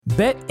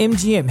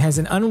BetMGM has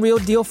an unreal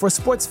deal for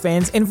sports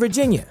fans in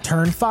Virginia.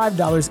 Turn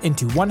 $5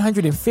 into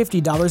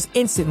 $150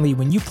 instantly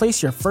when you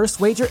place your first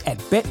wager at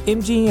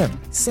BetMGM.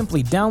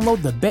 Simply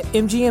download the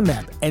BetMGM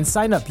app and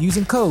sign up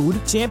using code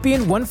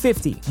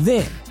Champion150.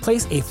 Then,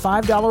 place a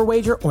 $5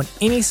 wager on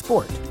any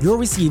sport. You'll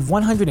receive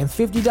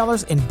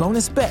 $150 in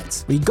bonus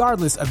bets,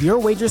 regardless of your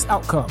wager's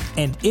outcome.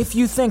 And if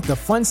you think the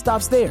fun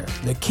stops there,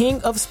 the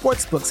King of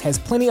Sportsbooks has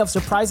plenty of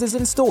surprises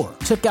in store.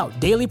 Check out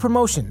daily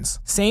promotions,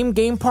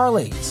 same-game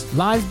parlays,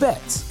 live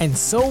bets, and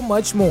so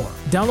much more.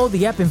 Download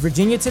the app in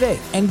Virginia today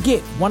and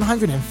get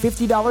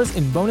 $150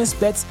 in bonus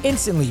bets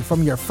instantly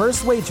from your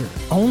first wager.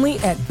 Only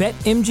at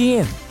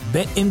BetMGM.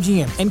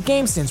 BetMGM and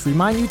GameSense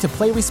remind you to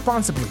play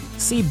responsibly.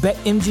 See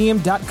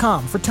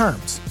BetMGM.com for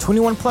terms.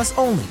 21 plus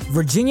only.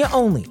 Virginia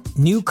only.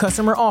 New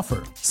customer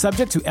offer.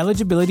 Subject to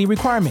eligibility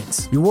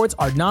requirements. Rewards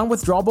are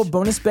non-withdrawable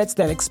bonus bets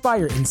that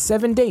expire in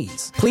 7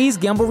 days. Please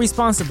gamble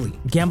responsibly.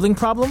 Gambling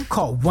problem?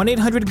 Call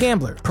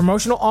 1-800-GAMBLER.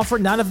 Promotional offer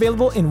not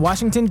available in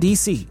Washington,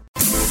 D.C.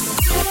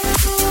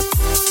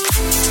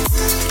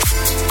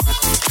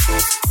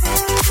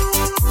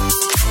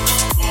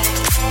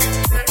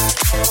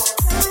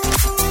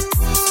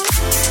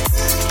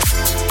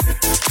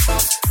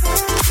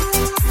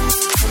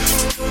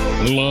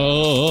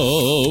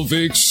 Love,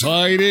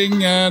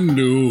 exciting and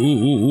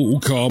new.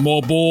 Come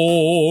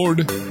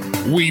aboard.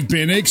 We've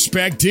been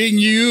expecting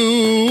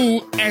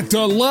you at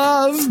the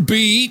Love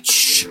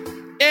Beach.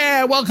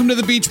 Yeah, welcome to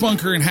the Beach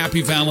Bunker and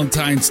happy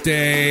Valentine's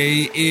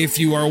Day. If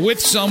you are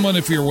with someone,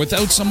 if you're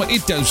without someone,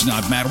 it does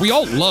not matter. We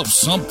all love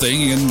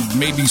something and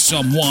maybe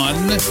someone.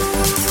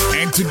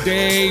 And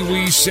today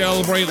we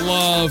celebrate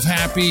love.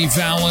 Happy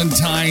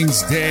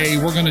Valentine's Day.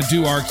 We're going to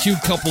do our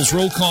cute couples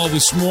roll call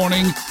this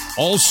morning.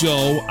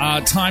 Also,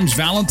 times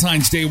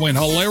Valentine's Day went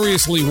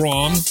hilariously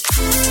wrong.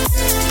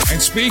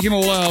 And speaking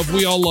of love,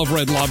 we all love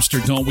Red Lobster,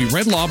 don't we?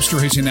 Red Lobster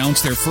has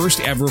announced their first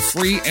ever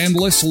free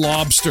Endless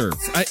Lobster.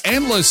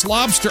 Endless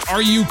Lobster?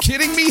 Are you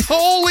kidding me?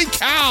 Holy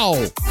cow!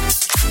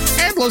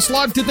 Endless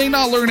Lobster. Did they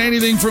not learn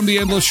anything from the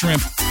Endless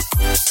Shrimp?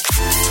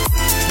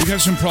 We've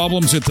got some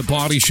problems at the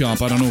body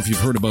shop. I don't know if you've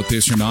heard about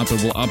this or not,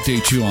 but we'll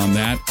update you on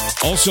that.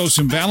 Also,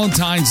 some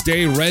Valentine's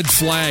Day red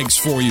flags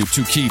for you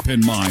to keep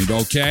in mind,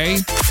 okay?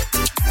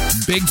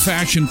 Big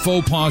fashion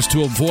faux pas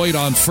to avoid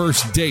on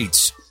first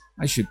dates.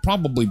 I should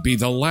probably be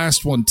the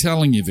last one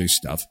telling you this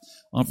stuff.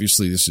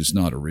 Obviously, this is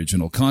not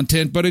original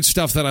content, but it's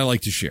stuff that I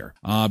like to share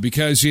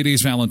because it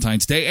is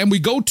Valentine's Day. And we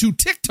go to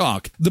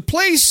TikTok, the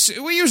place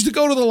we used to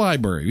go to the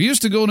library. We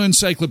used to go to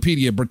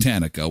Encyclopedia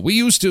Britannica. We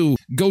used to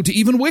go to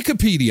even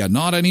Wikipedia.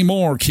 Not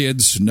anymore,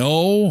 kids.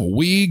 No,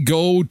 we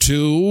go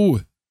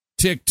to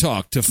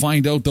TikTok to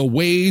find out the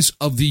ways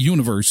of the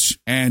universe.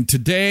 And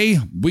today,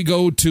 we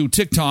go to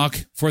TikTok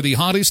for the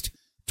hottest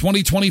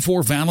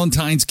 2024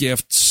 Valentine's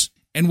gifts.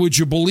 And would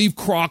you believe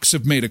Crocs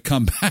have made a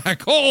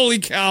comeback? Holy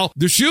cow.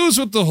 The shoes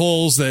with the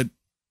holes that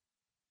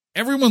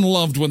everyone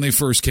loved when they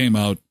first came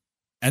out.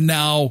 And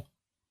now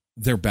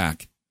they're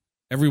back.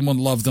 Everyone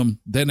loved them.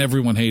 Then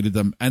everyone hated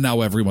them. And now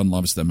everyone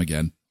loves them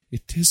again.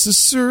 It is a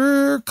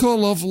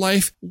circle of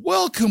life.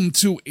 Welcome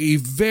to a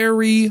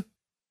very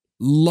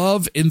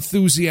love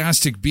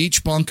enthusiastic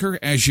beach bunker.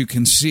 As you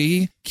can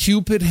see,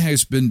 Cupid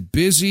has been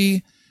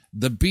busy.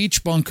 The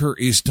beach bunker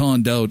is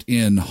donned out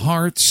in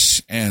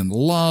hearts and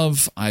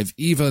love. I've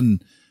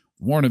even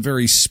worn a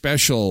very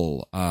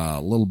special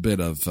little bit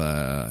of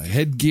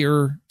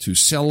headgear to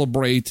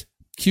celebrate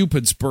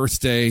Cupid's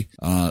birthday.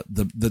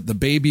 The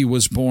baby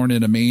was born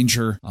in a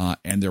manger,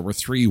 and there were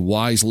 3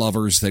 wise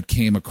lovers that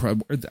came across.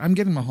 I'm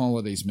getting my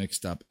holidays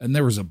mixed up. And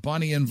there was a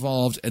bunny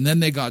involved, and then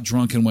they got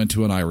drunk and went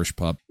to an Irish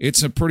pub.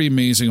 It's a pretty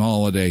amazing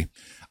holiday.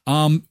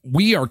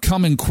 We are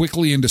coming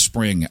quickly into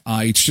spring.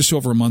 It's just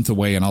over a month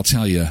away, and I'll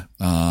tell you,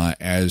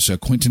 as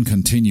Quentin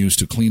continues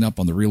to clean up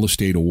on the real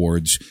estate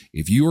awards,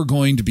 if you are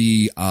going to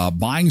be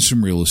buying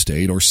some real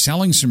estate or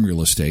selling some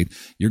real estate,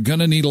 you're going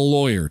to need a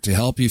lawyer to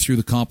help you through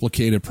the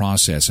complicated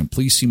process. And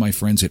please see my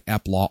friends at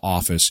Epp Law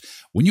Office.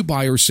 When you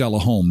buy or sell a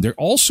home, they're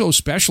also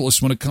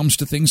specialists when it comes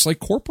to things like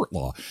corporate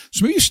law.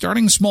 So maybe you're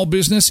starting a small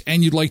business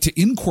and you'd like to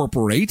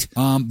incorporate.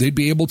 They'd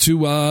be able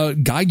to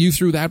guide you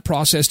through that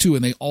process too.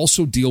 And they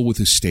also deal with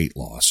estate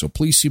law. So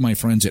please see my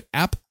friends at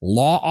Epp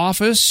Law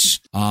Office.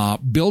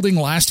 Building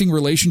lasting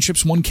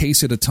relationships one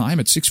case at a time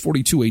at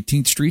 642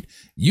 18th Street,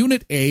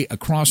 Unit A,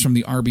 across from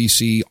the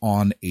RBC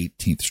on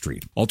 18th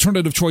Street.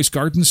 Alternative Choice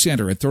Garden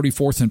Center at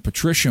 34th and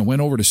Patricia.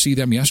 Went over to see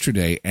them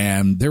yesterday,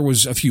 and there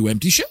was a few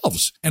empty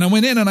shelves. And I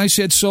went in and I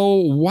said, so,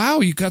 wow,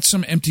 you got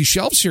some empty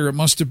shelves here. It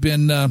must have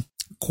been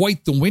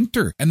quite the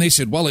winter. And they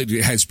said, well, it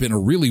has been a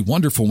really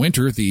wonderful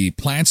winter. The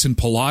Plants and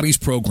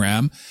Pilates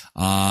program,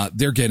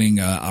 they're getting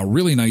a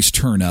really nice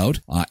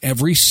turnout.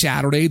 Every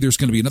Saturday, there's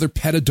going to be another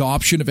pet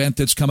adoption event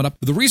that's coming up.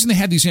 But the reason they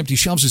had these empty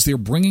shelves is they're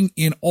bringing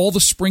in all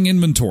the spring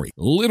inventory,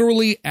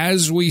 literally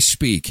as we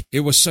speak.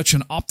 It was such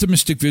an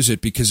optimistic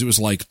visit because it was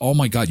like, oh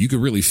my God, you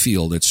could really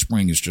feel that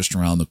spring is just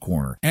around the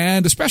corner.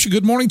 And a special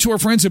good morning to our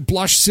friends at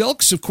Blush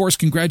Silks. Of course,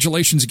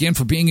 congratulations again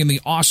for being in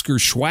the Oscar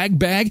swag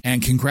bag,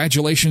 and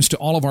congratulations to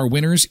all of our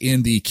winners winners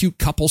in the cute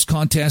couples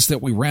contest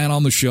that we ran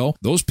on the show.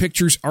 Those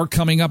pictures are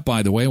coming up,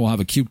 by the way. We'll have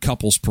a cute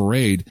couples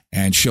parade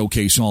and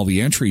showcase all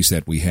the entries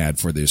that we had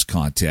for this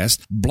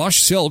contest.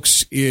 Blush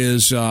Silks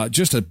is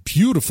just a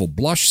beautiful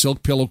blush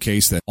silk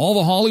pillowcase that all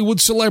the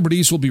Hollywood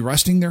celebrities will be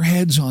resting their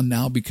heads on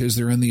now because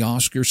they're in the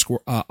Oscar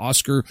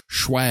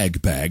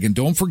swag bag. And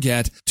don't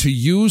forget to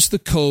use the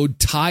code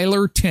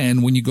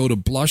Tyler10 when you go to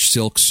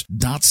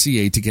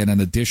blushsilks.ca to get an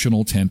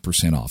additional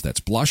 10% off. That's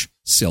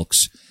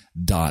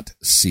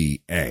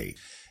blushsilks.ca.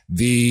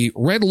 The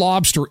Red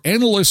Lobster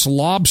Endless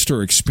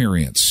Lobster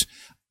Experience.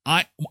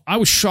 I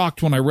was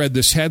shocked when I read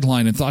this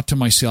headline and thought to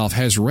myself,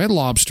 has Red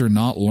Lobster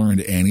not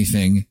learned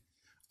anything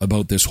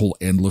about this whole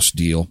endless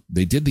deal?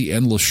 They did the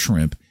endless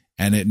shrimp,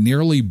 and it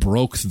nearly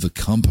broke the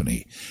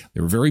company. They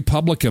were very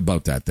public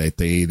about that.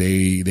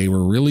 They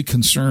were really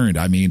concerned.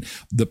 I mean,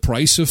 the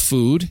price of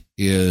food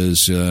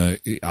is,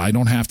 I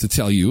don't have to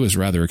tell you, is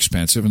rather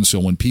expensive. And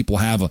so when people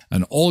have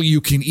an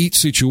all-you-can-eat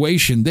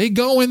situation, they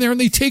go in there and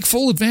they take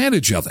full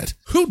advantage of it.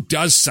 Who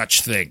does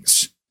such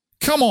things?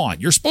 Come on,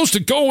 you're supposed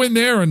to go in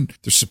there and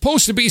there's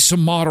supposed to be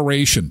some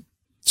moderation.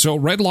 So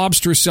Red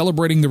Lobster is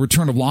celebrating the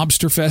return of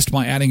Lobster Fest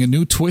by adding a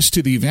new twist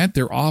to the event.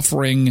 They're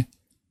offering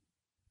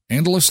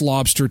Endless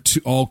Lobster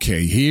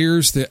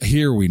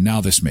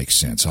now this makes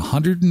sense.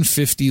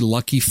 150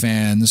 lucky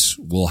fans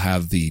will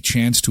have the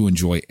chance to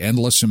enjoy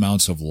endless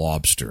amounts of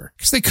lobster.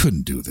 Because they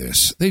couldn't do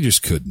this. They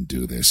just couldn't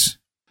do this.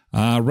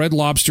 Red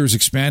Lobster is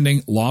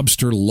expanding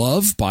lobster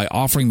love by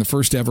offering the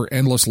first ever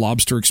Endless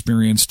Lobster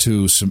experience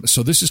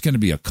so this is going to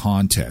be a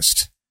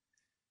contest.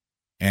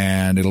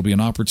 And it'll be an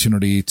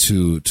opportunity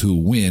to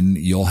win.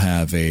 You'll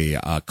have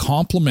a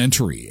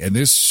complimentary,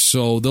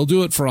 so they'll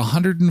do it for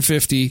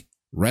 150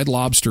 Red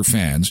Lobster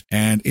fans,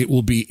 and it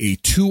will be a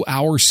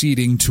 2-hour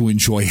seating to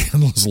enjoy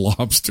Endless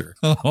Lobster.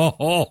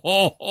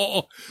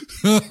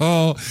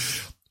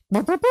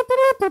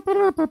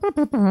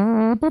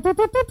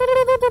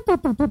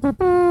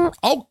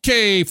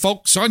 Okay,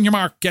 folks, on your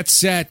mark, get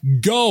set,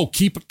 go.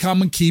 Keep it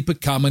coming, keep it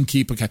coming,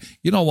 keep it coming.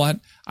 You know what?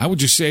 I would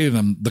just say to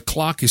them, the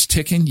clock is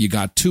ticking. You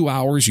got 2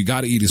 hours. You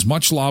got to eat as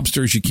much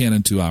lobster as you can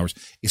in 2 hours.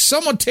 Is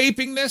someone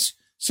taping this?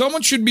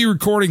 Someone should be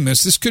recording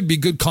this. This could be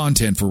good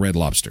content for Red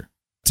Lobster.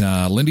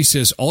 Lindy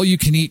says, all you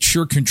can eat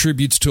sure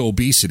contributes to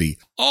obesity.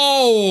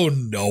 Oh,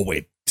 no,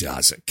 it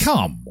doesn't.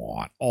 Come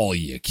on. All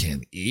you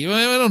can eat.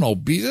 I don't know.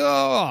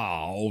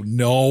 Oh,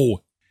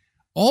 no.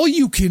 All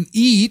you can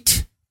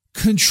eat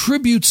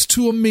contributes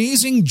to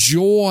amazing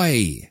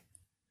joy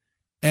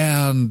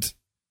and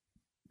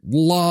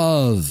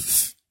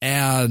love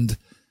and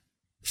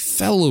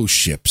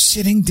fellowship,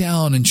 sitting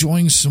down,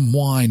 enjoying some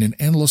wine and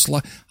endless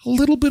life. A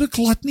little bit of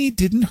gluttony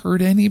didn't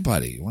hurt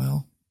anybody.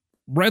 Well,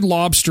 Red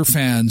Lobster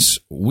fans,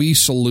 we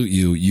salute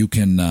you. You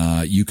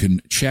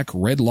can check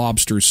Red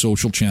Lobster's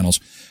social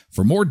channels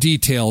for more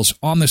details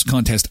on this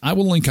contest. I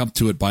will link up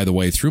to it, by the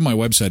way, through my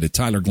website at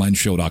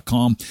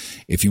tylerglenshow.com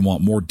if you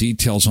want more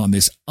details on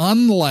this.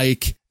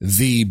 Unlike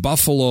the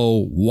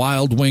Buffalo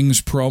Wild Wings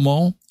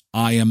promo,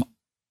 I am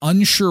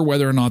unsure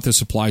whether or not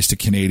this applies to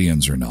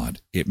Canadians or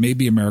not. It may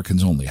be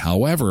Americans only.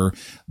 However,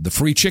 the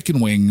free chicken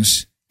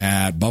wings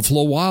at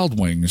Buffalo Wild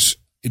Wings,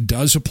 it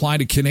does apply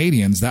to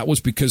Canadians. That was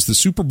because the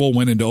Super Bowl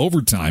went into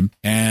overtime,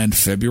 and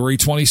February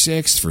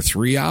 26th, for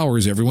 3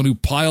 hours, everyone who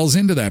piles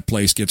into that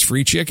place gets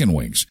free chicken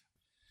wings.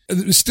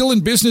 Still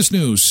in business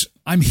news,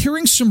 I'm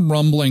hearing some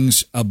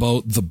rumblings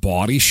about the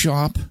Body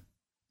Shop.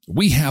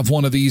 We have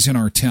one of these in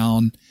our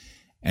town,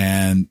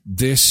 and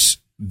this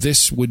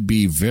would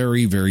be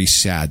very, very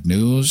sad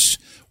news.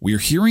 We're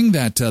hearing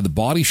that the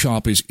Body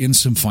Shop is in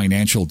some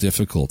financial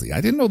difficulty. I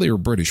didn't know they were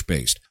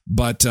British-based,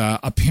 but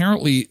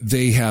apparently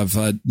they have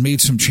made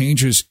some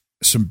changes,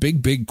 some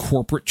big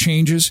corporate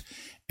changes.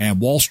 And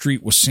Wall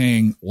Street was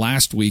saying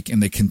last week,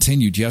 and they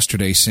continued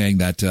yesterday, saying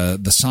that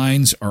the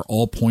signs are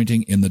all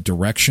pointing in the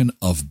direction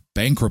of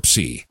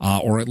bankruptcy,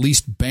 or at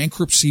least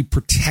bankruptcy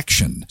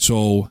protection.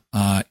 So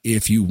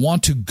if you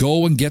want to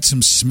go and get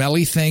some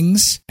smelly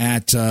things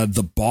at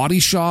the Body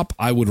Shop,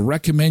 I would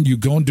recommend you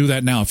go and do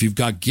that now. If you've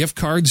got gift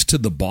cards to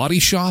the Body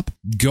Shop,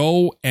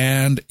 go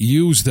and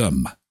use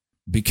them,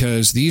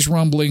 because these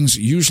rumblings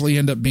usually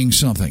end up being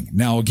something.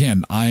 Now,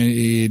 again,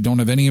 I don't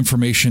have any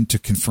information to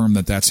confirm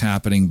that that's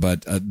happening,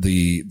 but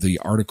the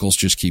articles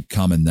just keep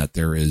coming that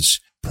there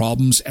is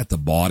problems at the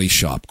Body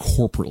Shop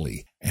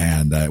corporately.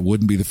 And it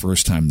wouldn't be the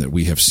first time that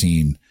we have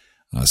seen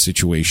a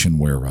situation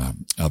where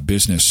a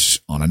business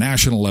on a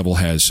national level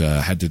has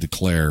had to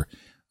declare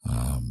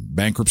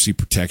bankruptcy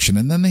protection,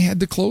 and then they had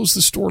to close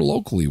the store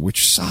locally,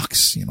 which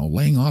sucks,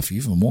 laying off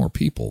even more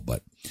people.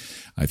 But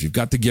if you've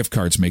got the gift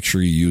cards, make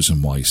sure you use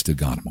them while you still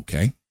got them,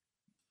 okay?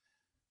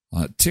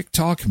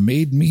 TikTok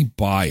made me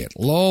buy it.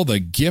 Oh, the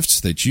gifts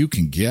that you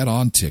can get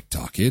on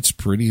TikTok. It's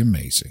pretty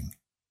amazing.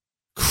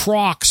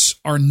 Crocs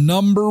are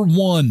number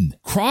one.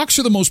 Crocs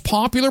are the most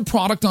popular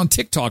product on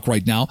TikTok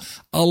right now.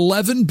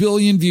 11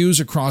 billion views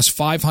across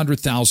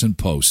 500,000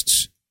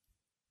 posts.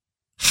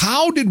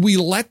 How did we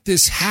let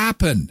this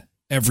happen,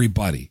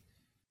 everybody?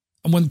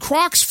 When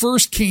Crocs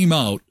first came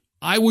out,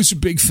 I was a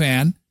big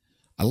fan.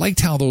 I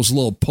liked how those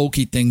little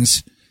pokey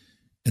things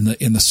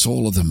in the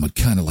sole of them would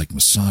kind of like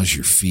massage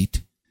your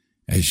feet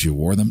as you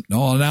wore them.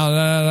 No,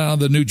 now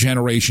the new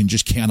generation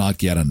just cannot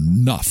get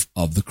enough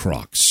of the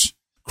Crocs.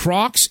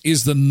 Crocs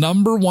is the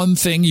number one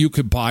thing you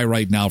could buy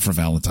right now for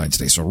Valentine's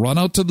Day. So run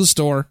out to the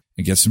store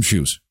and get some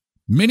shoes.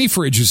 Mini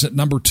fridge is at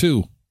number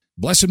 2.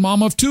 Blessed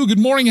Mom of 2, good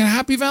morning and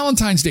happy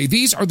Valentine's Day.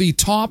 These are the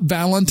top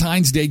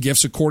Valentine's Day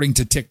gifts according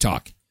to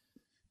TikTok.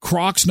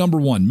 Crocs number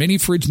 1, mini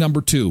fridge number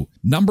 2.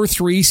 Number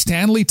 3,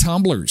 Stanley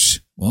tumblers.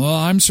 Well,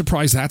 I'm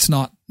surprised that's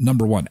not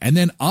number 1. And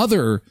then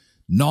other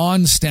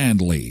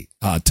non-Stanley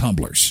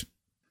tumblers.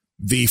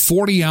 The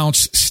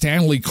 40-ounce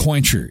Stanley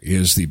Quencher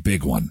is the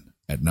big one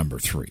at number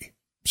 3.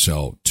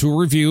 So to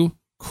review,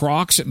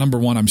 Crocs at number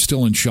 1. I'm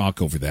still in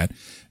shock over that.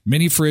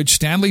 Mini fridge,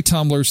 Stanley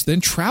tumblers,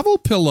 then travel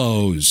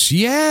pillows.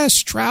 Yes,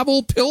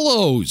 travel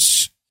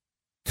pillows.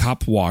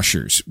 Cup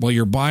washers. Well,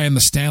 you're buying the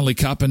Stanley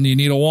Cup and you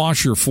need a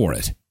washer for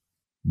it.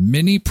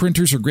 Mini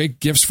printers are great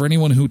gifts for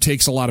anyone who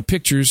takes a lot of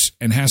pictures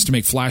and has to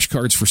make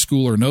flashcards for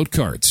school or note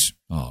cards.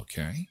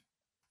 Okay.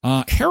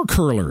 Hair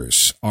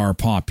curlers are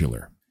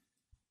popular.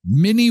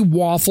 Mini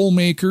waffle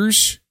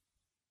makers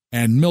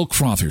and milk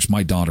frothers.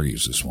 My daughter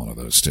uses one of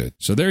those too.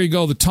 So there you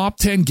go. The top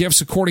 10 gifts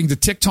according to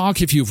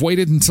TikTok. If you've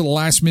waited until the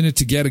last minute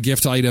to get a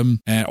gift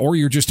item or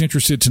you're just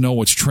interested to know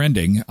what's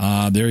trending,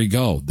 there you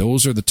go.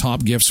 Those are the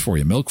top gifts for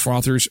you. Milk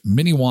frothers,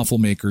 mini waffle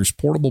makers,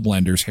 portable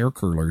blenders, hair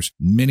curlers,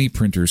 mini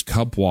printers,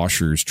 cup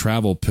washers,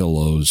 travel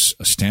pillows,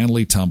 a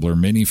Stanley tumbler,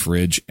 mini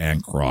fridge,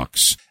 and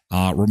Crocs.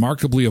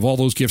 Remarkably, of all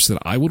those gifts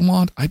that I would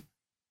want, I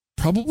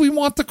probably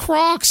want the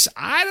Crocs.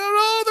 I don't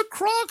know. The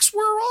Crocs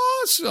were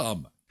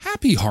awesome.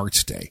 Happy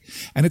Hearts Day.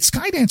 And at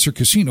Skydancer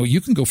Casino,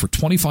 you can go for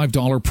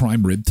 $25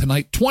 prime rib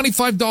tonight.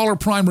 $25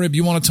 prime rib.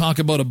 You want to talk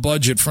about a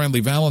budget-friendly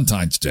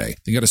Valentine's Day.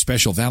 They got a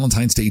special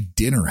Valentine's Day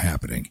dinner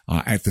happening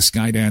at the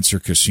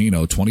Skydancer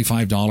Casino.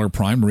 $25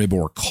 prime rib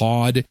or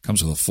cod.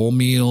 Comes with a full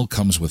meal.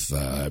 Comes with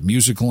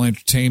musical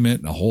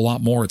entertainment and a whole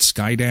lot more at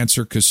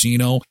Skydancer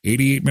Casino.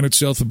 88 minutes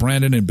south of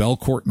Brandon in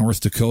Belcourt,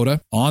 North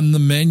Dakota. On the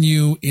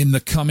menu in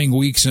the coming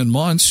weeks and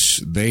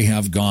months, they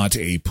have got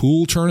a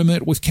pool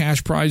tournament with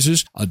cash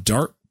prizes, a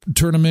dart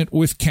tournament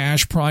with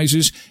cash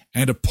prizes,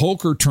 and a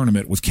poker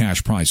tournament with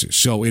cash prizes.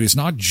 So it is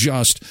not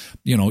just,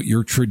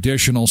 your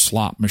traditional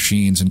slot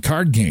machines and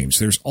card games.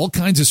 There's all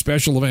kinds of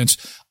special events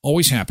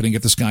always happening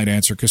at the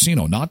Skydancer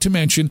Casino. Not to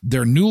mention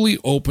their newly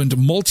opened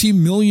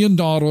multi-million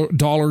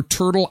dollar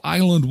Turtle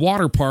Island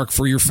water park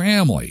for your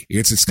family.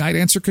 It's at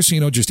Skydancer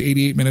Casino, just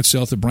 88 minutes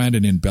south of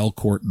Brandon in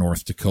Belcourt,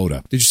 North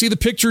Dakota. Did you see the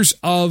pictures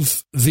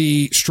of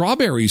the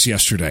strawberries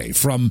yesterday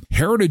from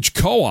Heritage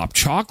Co-op?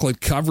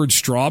 Chocolate-covered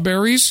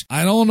strawberries?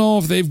 I don't know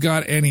if they've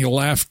got any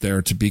left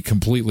there, to be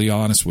completely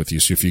honest with you.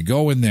 So if you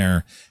go in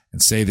there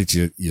and say that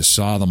you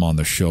saw them on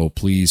the show,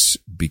 please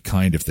be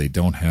kind if they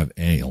don't have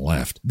any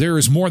left. There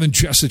is more than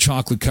just the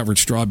chocolate-covered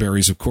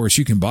strawberries. Of course,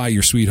 you can buy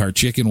your sweetheart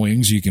chicken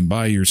wings. You can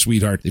buy your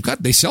sweetheart.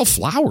 They sell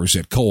flowers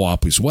at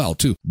Co-op as well,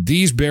 too.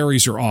 These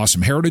berries are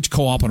awesome. Heritage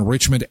Co-op on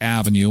Richmond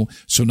Avenue.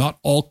 So not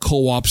all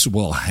co-ops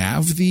will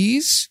have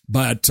these,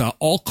 but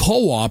all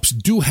co-ops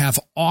do have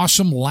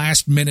awesome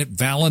last-minute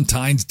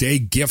Valentine's Day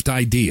gift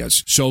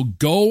ideas. So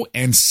go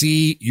and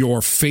see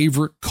your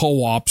favorite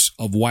co-ops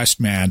of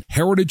Westman.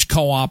 Heritage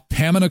Co-op,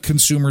 Pamina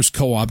Consumers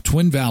Co-op,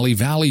 Twin Valley,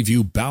 Valley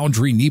View,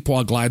 Boundary,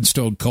 Neepawa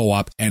Gladstone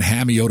Co-op, and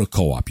Hamiota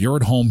Co-op. You're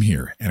at home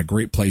here and a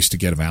great place to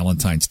get a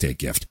Valentine's Day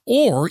gift.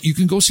 Or you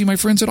can go see my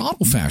friends at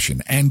Auto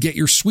Fashion and get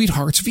your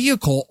sweetheart's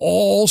vehicle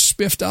all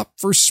spiffed up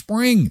for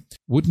spring.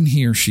 Wouldn't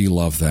he or she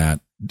love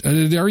that?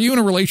 Are you in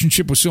a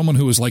relationship with someone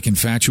who is like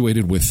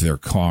infatuated with their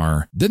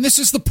car? Then this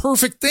is the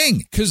perfect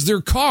thing, because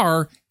their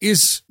car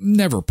is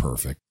never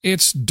perfect.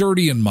 It's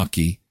dirty and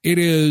mucky. It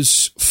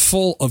is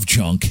full of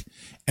junk.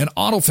 And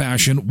Auto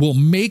Fashion will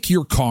make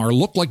your car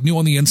look like new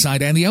on the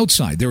inside and the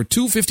outside. They're at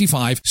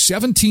 255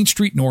 17th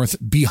Street North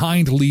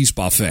behind Lee's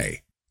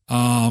Buffet.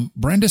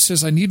 Brenda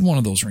says, I need one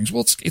of those rings.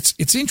 Well,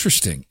 it's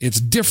interesting. It's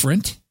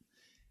different.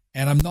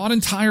 And I'm not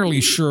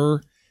entirely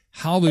sure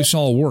how this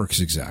all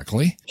works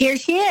exactly. Here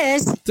she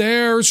is.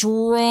 There's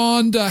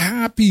Rhonda.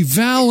 Happy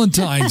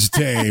Valentine's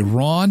Day,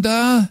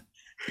 Rhonda.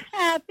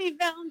 Happy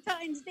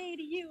Valentine's Day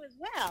to you as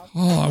well.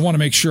 Oh, I want to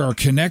make sure our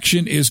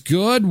connection is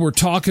good. We're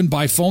talking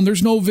by phone.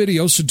 There's no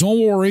video, so don't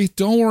worry.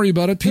 Don't worry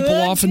about it. People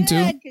often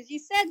do. Because you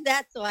said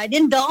that, so I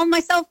didn't doll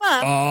myself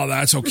up. Oh,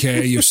 that's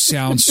okay. You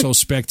sound so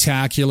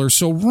spectacular.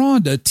 So,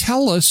 Rhonda,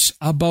 tell us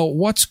about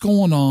what's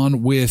going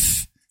on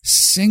with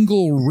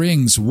single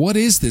rings. What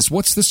is this?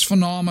 What's this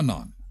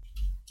phenomenon?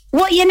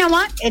 Well, you know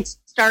what? It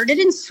started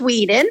in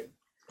Sweden,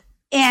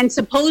 and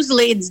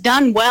supposedly it's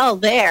done well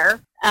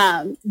there.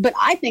 But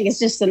I think it's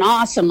just an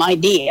awesome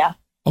idea.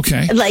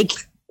 Okay. Like,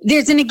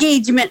 there's an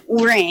engagement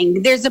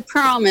ring, there's a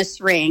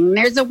promise ring,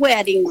 there's a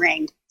wedding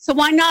ring. So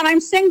why not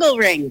I'm single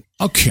ring?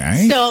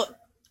 Okay. So,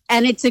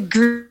 and it's a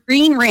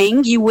green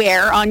ring you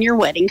wear on your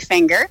wedding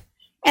finger.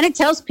 And it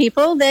tells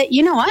people that,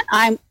 you know what,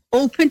 I'm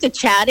open to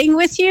chatting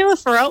with you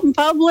if we're out in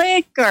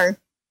public, or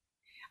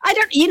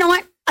you know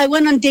what? I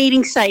went on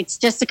dating sites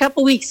just a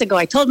couple weeks ago.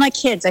 I told my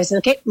kids, I said,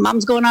 okay,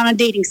 mom's going on a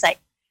dating site.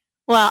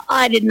 Well,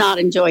 I did not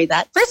enjoy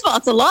that. First of all,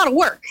 it's a lot of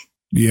work.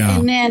 Yeah.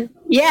 And then,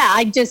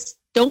 I just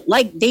don't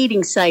like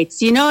dating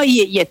sites. You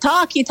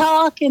talk,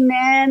 and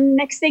then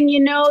next thing you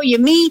know, you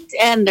meet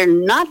and they're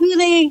not who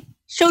they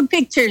showed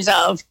pictures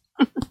of.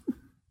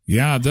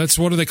 Yeah,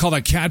 what do they call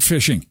that?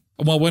 Catfishing.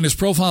 Well, when his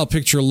profile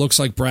picture looks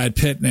like Brad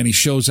Pitt and then he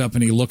shows up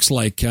and he looks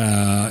like,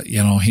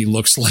 he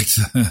looks like,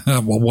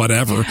 well,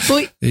 whatever.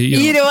 Well,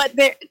 you know what?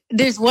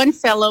 There's one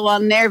fellow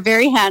on there,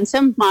 very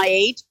handsome, my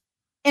age.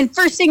 And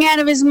first thing out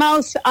of his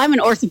mouth, I'm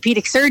an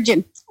orthopedic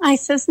surgeon. I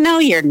says, no,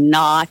 you're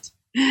not.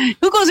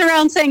 Who goes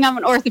around saying I'm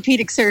an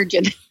orthopedic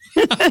surgeon?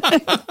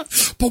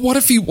 But what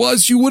if he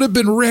was? You would have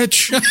been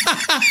rich.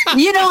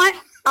 You know what?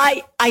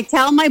 I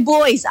tell my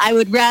boys I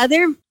would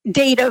rather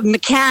date a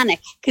mechanic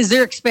because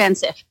they're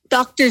expensive.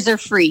 Doctors are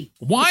free.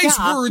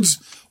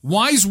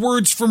 Wise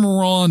words from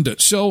Rhonda.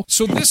 So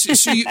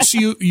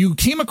you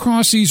came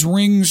across these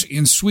rings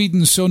in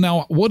Sweden. So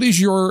now, what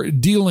is your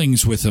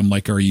dealings with them?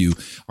 Like, are you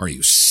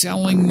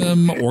selling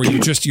them, or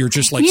you're just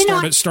like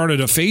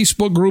started a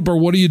Facebook group, or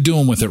what are you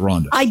doing with it,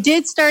 Rhonda? I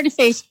did start a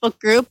Facebook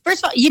group.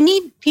 First of all, you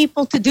need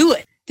people to do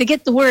it, to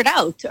get the word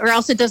out, or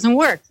else it doesn't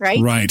work, right?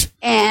 Right.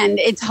 And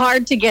it's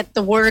hard to get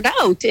the word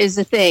out is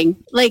the thing.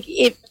 Like,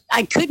 if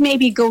I could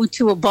maybe go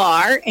to a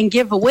bar and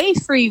give away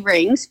free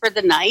rings for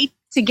the night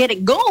to get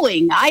it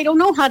going. I don't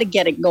know how to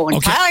get it going.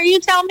 Okay. Tyler,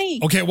 you tell me.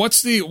 Okay,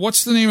 what's the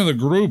name of the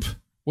group?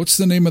 What's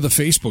the name of the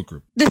Facebook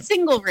group? The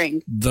Single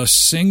Ring. The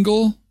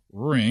Single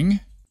Ring.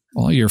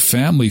 All your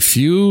Family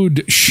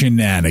Feud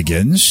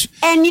shenanigans.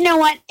 And you know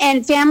what?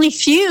 And Family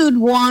Feud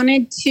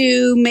wanted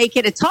to make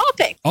it a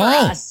topic for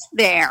us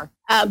there.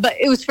 But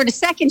it was for the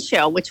second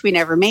show, which we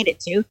never made it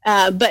to.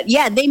 But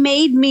yeah, they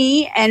made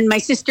me and my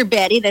sister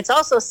Betty, that's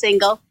also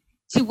single,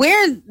 to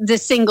wear the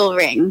single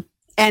ring.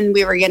 And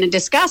we were going to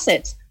discuss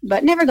it,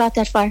 but never got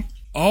that far.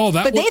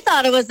 But they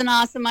thought it was an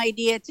awesome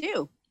idea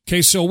too.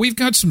 Okay, so we've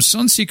got some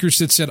Sunseekers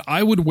that said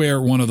I would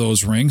wear one of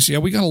those rings. Yeah,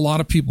 we got a lot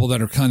of people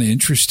that are kind of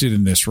interested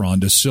in this,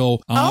 Rhonda.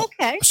 So,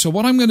 okay. So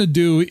what I'm going to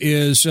do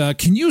is,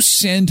 can you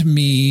send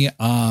me?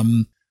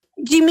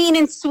 Do you mean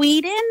in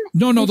Sweden?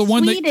 No, the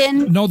one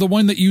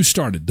that you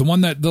started,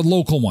 the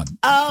local one.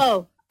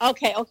 Oh,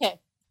 okay.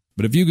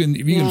 But if you can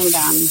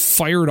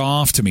fire it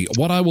off to me,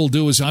 what I will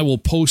do is I will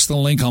post the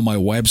link on my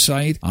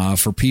website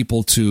for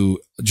people to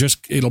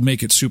it'll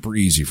make it super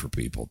easy for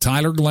people.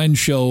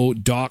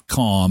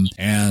 TylerGlennShow.com.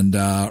 And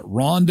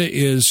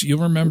Rhonda you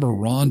remember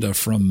Rhonda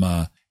from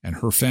and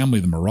her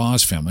family, the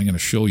Mraz family. I'm going to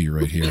show you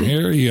right here.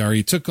 Here you are.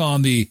 He took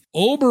on the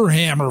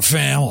Oberhammer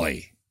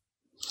family.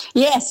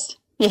 Yes.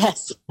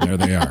 There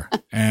they are.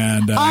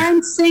 And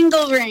I'm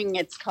Single Ring,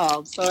 it's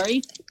called.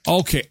 Sorry.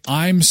 Okay,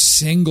 I'm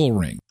Single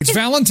Ring. It's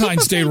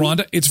Valentine's Day,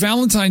 Rhonda. It's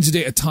Valentine's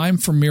Day, a time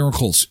for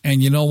miracles.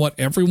 And you know what?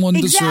 Everyone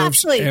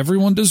deserves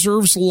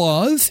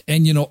love.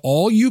 And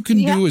all you can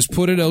do is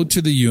put it out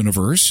to the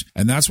universe.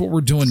 And that's what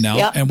we're doing now.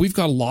 Yep. And we've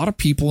got a lot of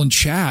people in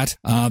chat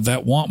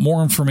that want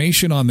more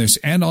information on this,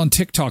 and on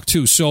TikTok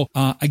too. So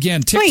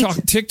again,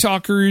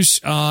 TikTokers,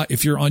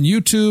 if you're on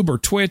YouTube or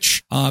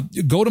Twitch,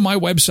 go to my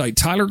website,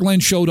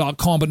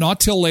 TylerGlennShow.com, but not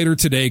till later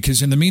today,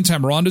 because in the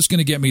meantime, Rhonda's going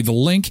to get me the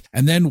link,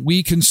 and then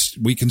we can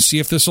see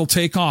if this will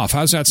take off.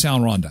 How's that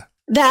sound, Rhonda?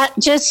 That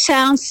just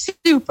sounds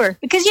super.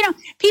 Because,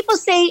 people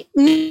say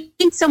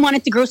meet someone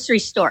at the grocery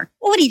store.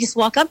 Well, do you just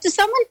walk up to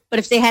someone? But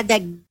if they had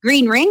that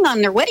green ring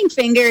on their wedding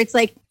finger, it's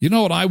like... You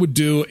know what I would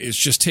do is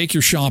just take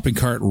your shopping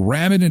cart,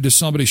 ram it into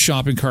somebody's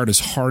shopping cart as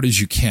hard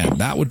as you can.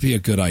 That would be a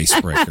good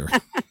icebreaker.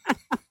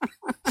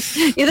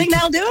 You think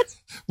that'll do it?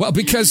 Well,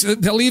 because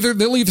they'll either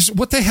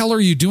what the hell are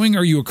you doing?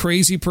 Are you a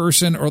crazy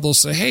person? Or they'll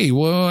say, hey,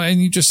 well,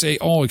 and you just say,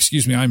 oh,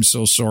 excuse me, I'm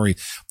so sorry.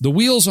 The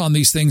wheels on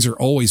these things are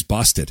always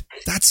busted.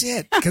 That's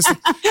it.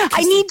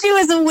 I need you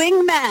as a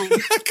wingman.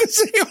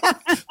 Because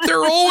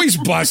they're always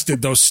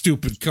busted, those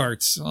stupid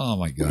carts. Oh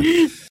my God.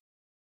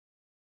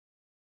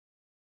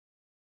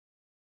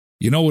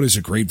 You know what is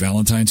a great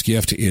Valentine's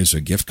gift is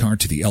a gift card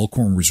to the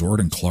Elkhorn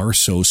Resort and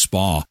Clarso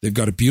Spa. They've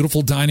got a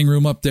beautiful dining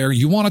room up there.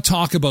 You want to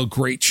talk about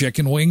great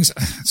chicken wings?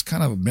 It's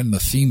kind of been the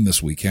theme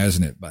this week,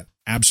 hasn't it? But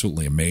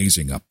absolutely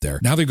amazing up there.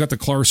 Now they've got the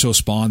Clarso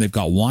Spa, and they've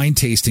got wine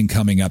tasting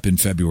coming up in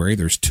February.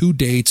 There's 2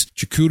 dates,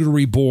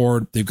 charcuterie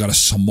board. They've got a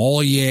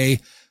sommelier.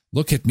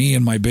 Look at me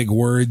and my big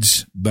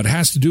words, but it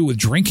has to do with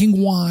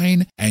drinking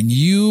wine and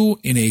you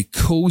in a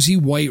cozy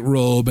white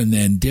robe and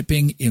then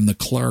dipping in the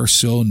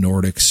Clarso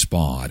Nordic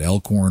Spa at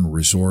Elkhorn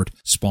Resort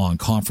Spa and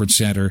Conference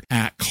Center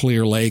at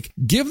Clear Lake.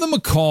 Give them a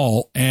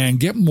call and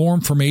get more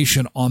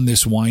information on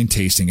this wine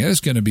tasting. It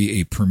is going to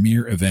be a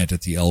premier event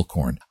at the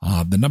Elkhorn.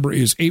 The number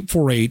is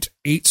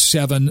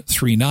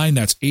 848-8739.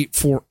 That's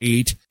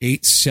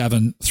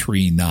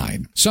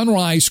 848-8739.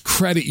 Sunrise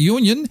Credit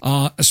Union,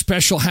 a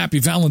special happy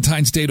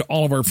Valentine's Day to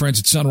all of our friends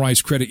at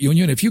Sunrise Credit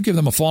Union. If you give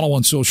them a follow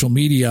on social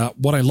media,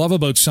 what I love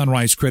about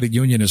Sunrise Credit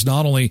Union is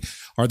not only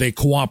are they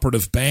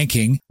cooperative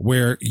banking,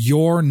 where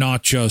you're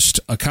not just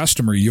a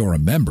customer, you're a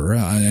member,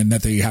 and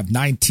that they have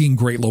 19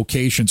 great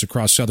locations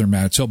across southern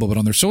Manitoba, but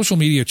on their social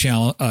media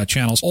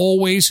channels,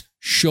 always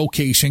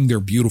showcasing their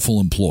beautiful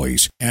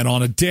employees. And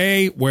on a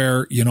day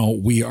where,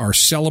 we are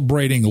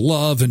celebrating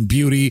love and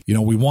beauty,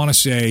 we want to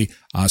say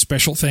a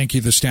special thank you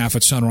to the staff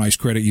at Sunrise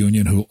Credit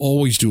Union who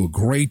always do a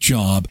great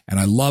job. And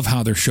I love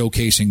how they're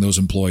showcasing those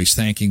employees,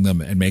 thanking them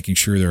and making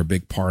sure they're a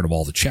big part of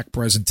all the check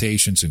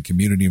presentations and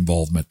community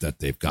involvement that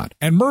they've got.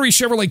 And Murray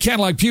Chevrolet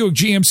Cadillac Buick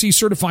GMC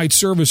Certified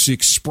Service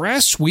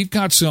Express. We've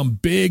got some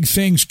big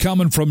things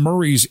coming from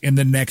Murray's in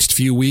the next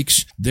few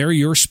weeks. They're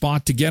your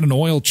spot to get an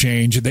oil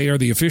change. They are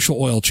the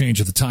official oil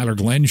change of the Tyler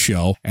Glenn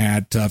Show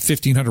at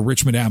 1500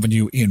 Richmond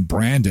Avenue in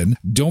Brandon.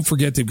 Don't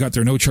forget they've got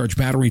their no-charge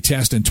battery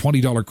test and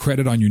 $20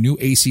 credit on your new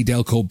AC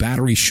Delco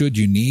battery should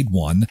you need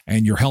one.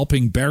 And you're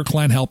helping Bear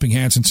Clan, Helping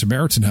Hands, and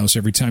Samaritan House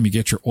every time you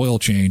get your oil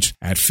change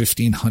at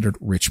 1500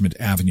 Richmond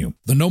Avenue.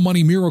 The No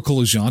Money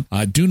Miracle is on.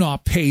 Do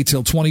not pay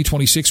till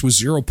 2026 with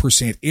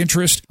 0%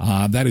 interest.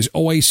 That is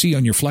OAC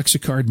on your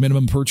FlexiCard.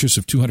 Minimum purchase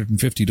of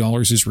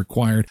 $250 is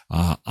required.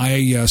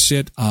 I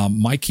sit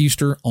Mike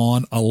Keister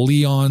on a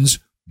Leon's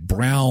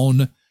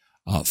brown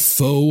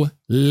faux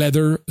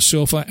leather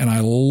sofa, and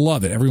I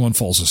love it. Everyone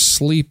falls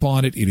asleep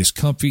on it. It is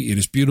comfy. It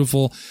is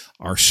beautiful.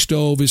 Our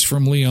stove is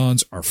from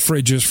Leon's. Our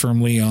fridge is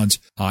from Leon's.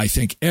 I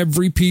think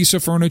every piece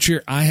of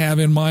furniture I have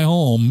in my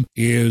home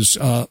is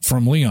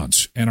from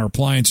Leon's, and our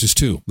appliances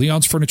too.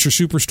 Leon's Furniture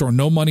Superstore,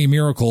 No Money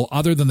Miracle.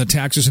 Other than the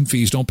taxes and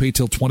fees, don't pay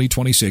till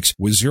 2026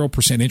 with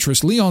 0%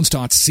 interest.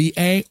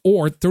 Leon's.ca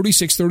or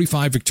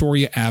 3635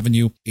 Victoria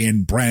Avenue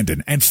in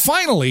Brandon. And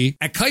finally,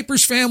 at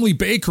Kuiper's Family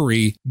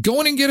Bakery,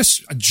 go in and get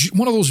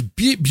one of those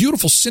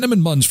beautiful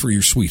cinnamon buns for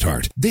your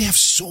sweetheart. They have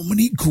so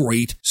many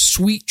great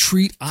sweet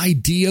treat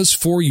ideas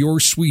for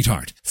your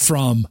sweetheart,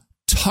 from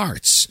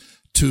tarts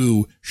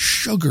to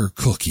sugar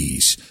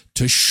cookies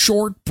to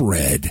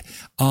shortbread,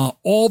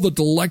 all the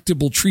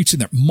delectable treats in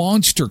there,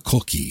 monster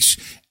cookies,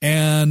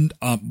 and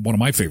one of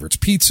my favorites,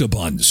 pizza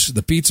buns.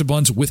 The pizza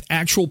buns with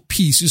actual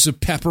pieces of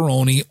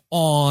pepperoni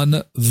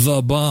on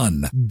the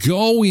bun.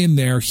 Go in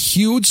there,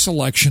 huge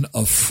selection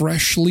of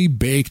freshly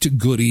baked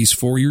goodies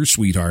for your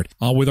sweetheart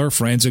with our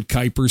friends at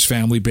Kuiper's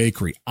Family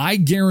Bakery. I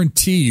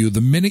guarantee you,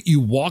 the minute you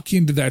walk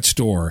into that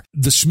store,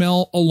 the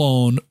smell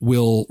alone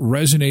will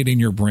resonate in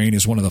your brain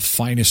as one of the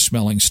finest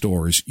smelling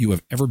stores you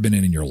have ever been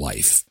in your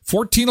life.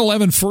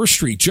 1411 First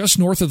Street, just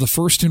north of the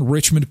First and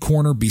Richmond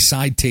corner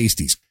beside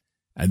Tasty's.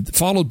 And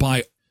followed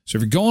by, so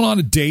if you're going on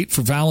a date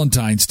for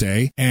Valentine's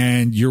Day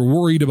and you're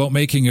worried about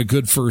making a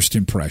good first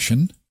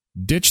impression,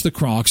 ditch the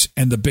Crocs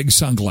and the big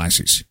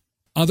sunglasses.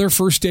 Other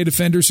first date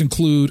offenders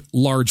include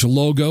large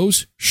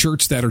logos,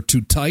 shirts that are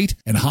too tight,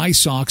 and high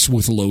socks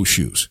with low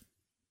shoes.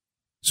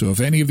 So if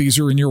any of these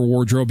are in your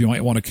wardrobe, you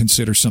might want to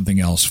consider something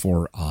else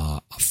for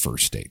a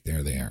first date.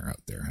 There they are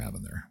out there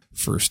having their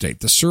first date.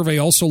 The survey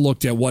also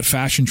looked at what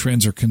fashion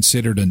trends are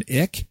considered an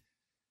ick.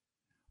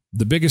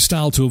 The biggest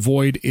style to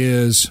avoid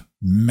is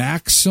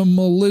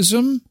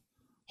maximalism.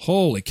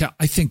 Holy cow.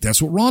 I think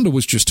that's what Rhonda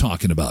was just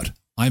talking about.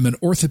 I'm an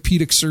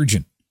orthopedic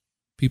surgeon.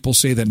 People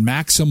say that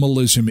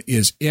maximalism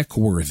is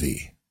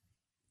ick-worthy.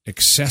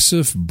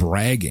 Excessive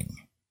bragging.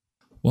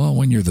 Well,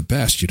 when you're the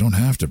best, you don't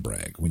have to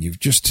brag. When you've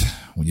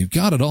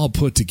got it all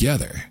put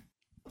together,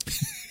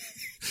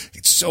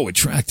 it's so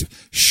attractive.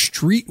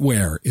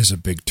 Streetwear is a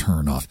big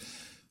turnoff.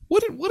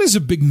 What is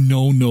a big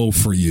no-no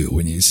for you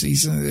when you see?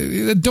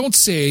 Don't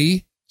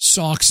say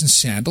socks and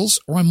sandals,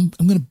 or I'm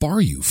going to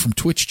bar you from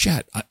Twitch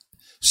chat.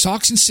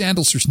 Socks and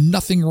sandals, there's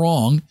nothing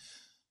wrong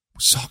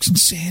with socks and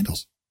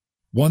sandals.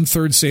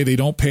 1/3 say they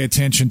don't pay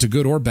attention to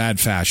good or bad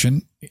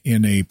fashion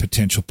in a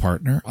potential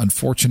partner.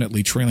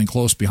 Unfortunately, trailing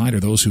close behind are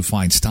those who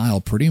find style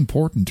pretty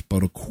important,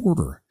 about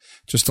 1/4.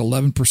 Just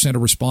 11%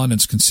 of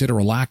respondents consider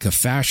a lack of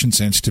fashion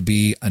sense to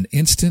be an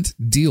instant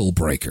deal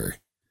breaker.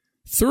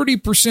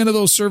 30% of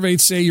those surveyed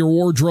say your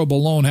wardrobe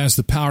alone has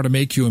the power to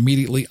make you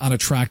immediately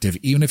unattractive,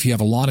 even if you have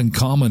a lot in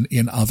common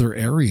in other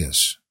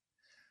areas.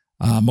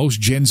 Most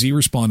Gen Z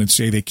respondents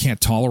say they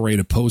can't tolerate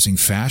opposing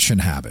fashion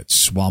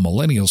habits, while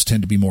millennials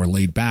tend to be more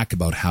laid back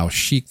about how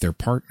chic their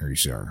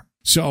partners are.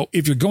 So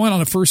if you're going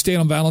on a first date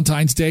on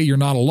Valentine's Day, you're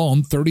not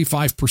alone.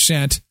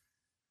 35%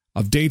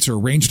 of dates are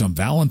arranged on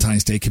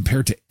Valentine's Day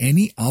compared to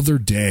any other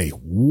day.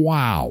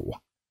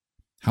 Wow.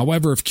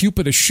 However, if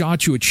Cupid has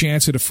shot you a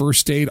chance at a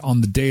first date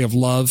on the day of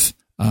love,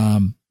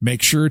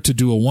 make sure to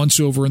do a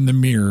once-over in the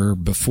mirror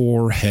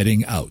before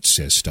heading out,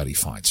 says study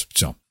finds.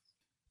 So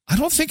I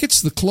don't think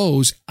it's the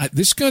clothes.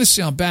 This is going to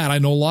sound bad. I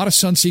know a lot of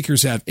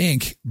Sunseekers have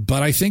ink,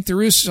 but I think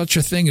there is such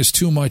a thing as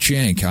too much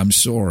ink. I'm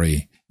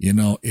sorry. You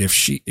know, if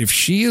she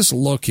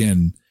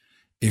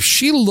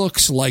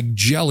looks like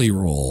Jelly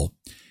Roll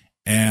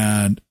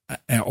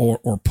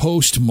or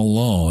Post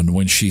Malone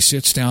when she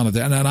sits down at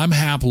that, and I'm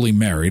happily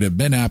married. I've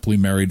been happily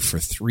married for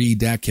 3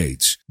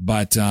 decades.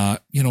 But,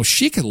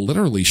 she could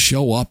literally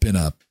show up in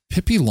a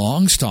Pippi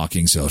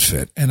Longstockings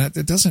outfit, and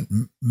it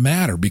doesn't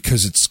matter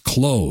because it's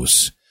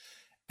clothes.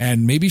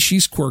 And maybe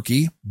she's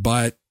quirky,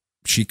 but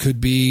she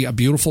could be a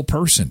beautiful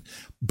person.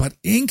 But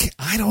ink,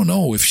 I don't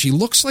know. If she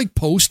looks like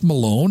Post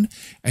Malone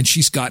and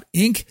she's got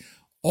ink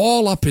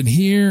all up in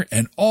here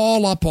and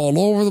all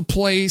over the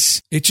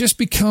place. It just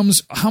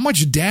becomes, how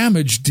much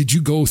damage did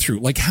you go through?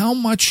 Like, how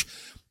much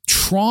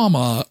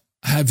trauma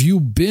have you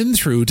been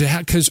through to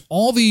have, because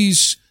all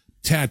these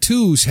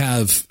tattoos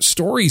have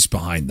stories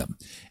behind them.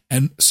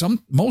 And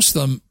most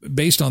of them,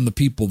 based on the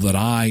people that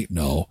I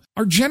know,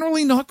 are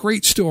generally not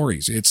great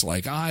stories. It's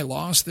like, I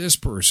lost this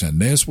person.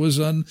 This was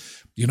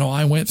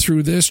I went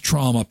through this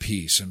trauma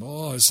piece. And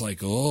it's like,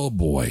 oh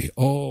boy.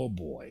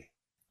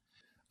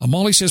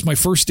 Molly says, my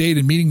first date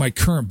and meeting my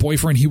current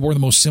boyfriend, he wore the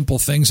most simple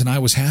things and I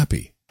was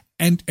happy.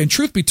 And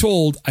truth be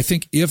told, I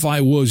think if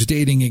I was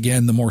dating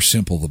again, the more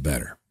simple, the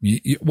better.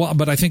 Well,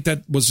 but I think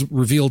that was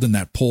revealed in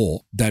that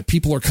poll, that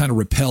people are kind of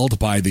repelled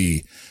by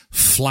the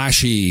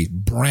flashy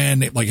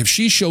brand. Like if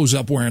she shows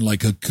up wearing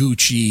like a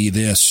Gucci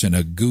this and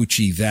a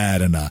Gucci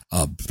that and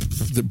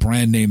the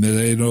brand name,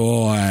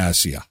 I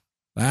see ya.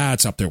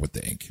 That's up there with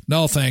the ink.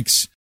 No,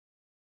 thanks.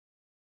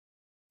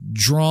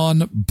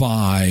 Drawn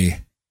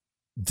by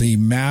the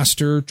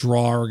master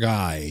drawer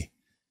guy.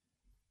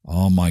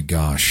 Oh my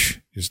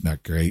gosh. Isn't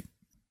that great?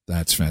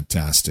 That's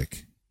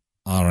fantastic.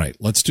 All right,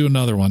 let's do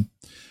another one.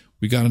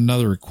 We got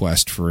another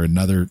request for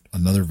another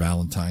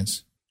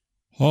Valentine's.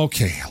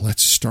 Okay,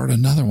 let's start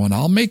another one.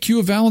 I'll make you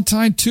a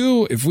Valentine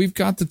too if we've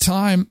got the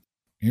time.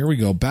 Here we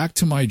go. Back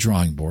to my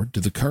drawing board. Do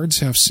the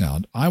cards have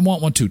sound? I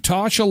want one too.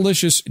 Tosh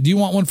Alicious. Do you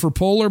want one for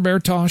Polar Bear,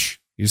 Tosh?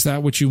 Is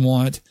that what you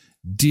want?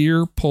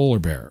 Dear Polar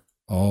Bear.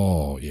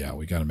 Oh, yeah,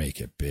 we got to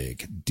make it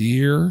big.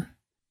 Dear.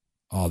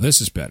 Oh,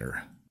 this is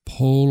better.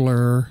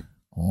 Polar.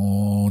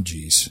 Oh,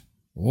 geez.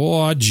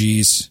 Oh,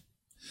 geez.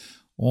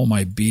 Oh,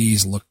 my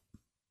bees look.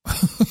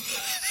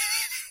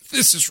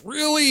 This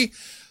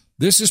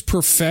is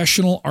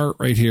professional art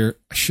right here.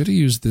 I should have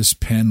used this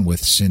pen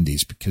with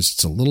Cindy's because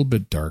it's a little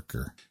bit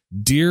darker.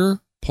 Dear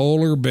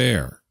Polar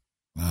Bear.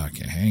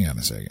 Okay, hang on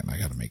a second. I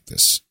got to make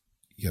this.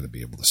 You got to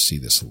be able to see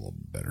this a little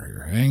bit better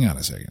here. Hang on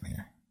a second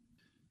here.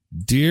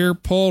 Dear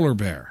Polar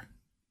Bear.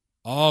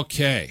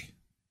 Okay.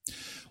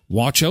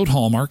 Watch out,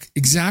 Hallmark.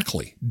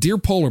 Exactly. Dear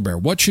Polar Bear,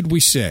 what should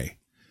we say?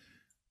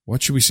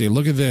 What should we say?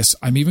 Look at this.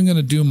 I'm even going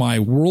to do my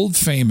world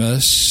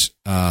famous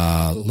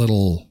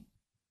little...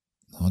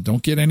 Oh,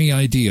 don't get any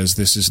ideas.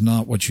 This is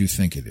not what you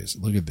think it is.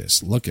 Look at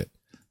this. Look at.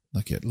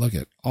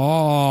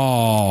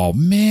 Oh,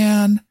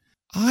 man.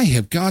 I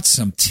have got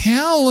some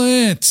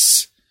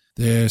talent.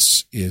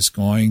 This is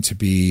going to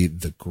be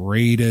the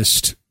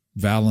greatest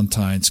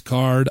Valentine's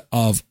card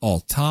of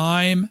all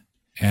time.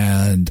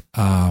 And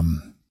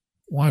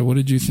why? What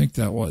did you think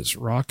that was?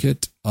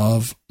 Rocket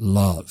of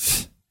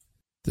Love.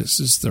 This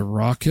is the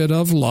Rocket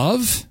of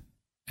Love.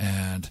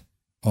 And,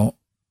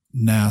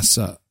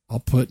 NASA. I'll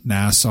put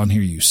NASA on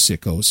here, you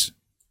sickos.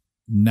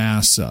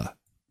 NASA.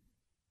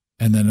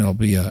 And then it'll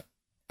be I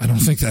don't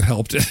think that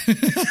helped.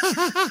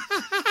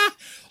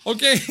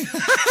 Okay.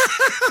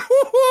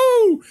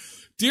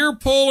 Dear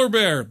Polar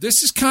Bear,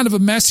 this is kind of a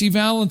messy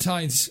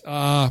Valentine's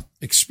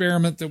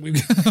experiment that we've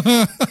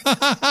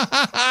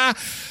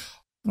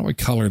How do I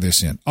color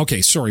this in?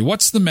 Okay, sorry.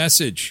 What's the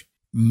message?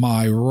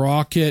 My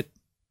Rocket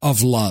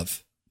of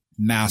Love.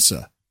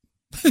 NASA.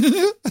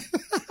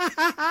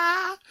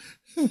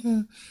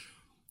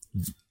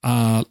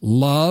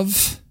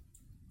 Love.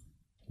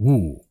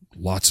 Ooh,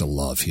 lots of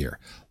love here.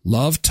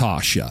 Love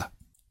Tasha.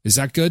 Is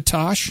that good,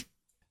 Tosh?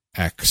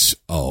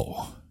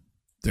 XO.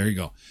 There you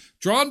go.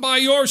 Drawn by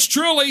yours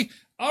truly.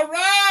 All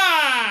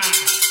right.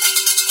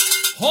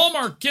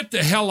 Hallmark, get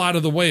the hell out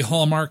of the way,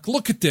 Hallmark.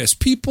 Look at this.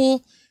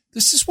 People,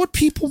 this is what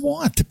people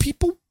want. The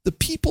people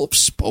have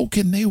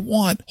spoken. They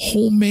want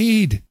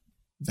homemade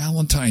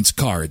Valentine's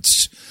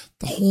cards.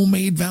 The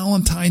homemade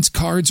Valentine's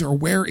cards are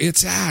where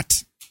it's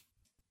at.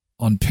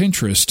 On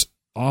Pinterest,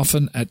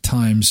 often at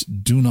times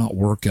do not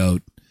work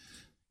out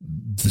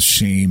the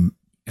same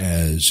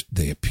as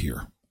they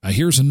appear.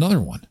 Here's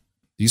another one.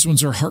 These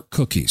ones are heart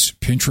cookies.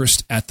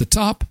 Pinterest at the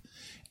top,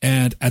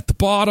 and at the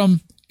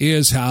bottom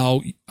is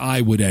how I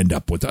would end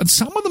up with it.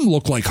 Some of them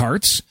look like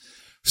hearts.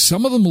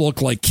 Some of them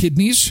look like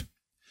kidneys.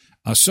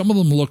 Some of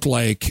them look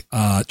like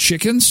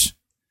chickens.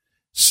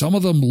 Some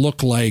of them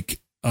look like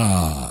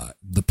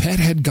the pet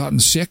had gotten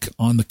sick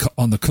on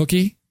the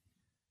cookie.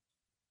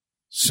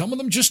 Some of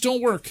them just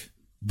don't work,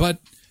 but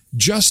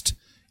just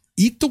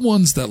eat the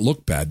ones that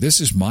look bad. This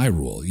is my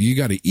rule. You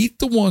got to eat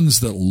the ones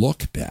that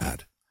look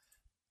bad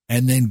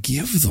and then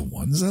give the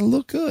ones that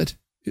look good.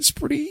 It's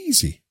pretty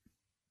easy.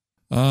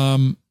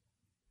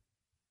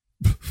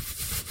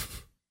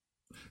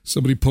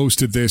 Somebody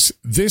posted this.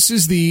 This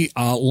is the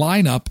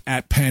lineup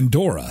at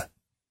Pandora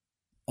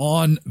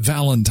on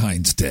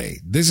Valentine's Day.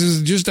 This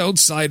is just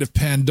outside of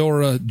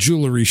Pandora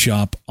Jewelry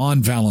Shop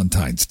on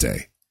Valentine's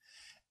Day.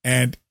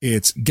 And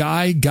it's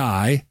guy,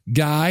 girl,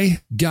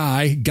 and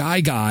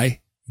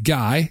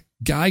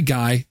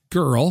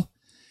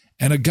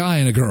a guy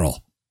and a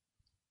girl.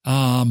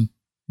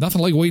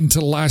 Nothing like waiting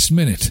until the last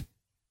minute.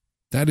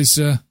 That's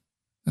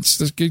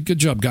good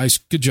job, guys.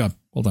 Good job.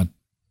 Hold on.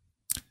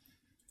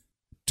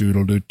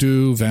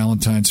 Doodle-doo-doo,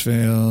 Valentine's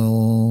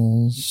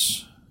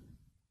fails.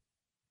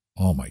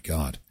 Oh, my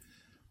God.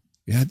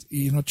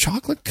 Yeah,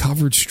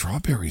 chocolate-covered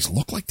strawberries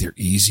look like they're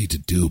easy to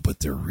do,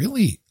 but they're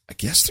really, I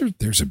guess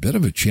there's a bit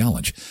of a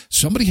challenge.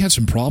 Somebody had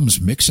some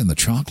problems mixing the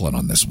chocolate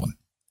on this one.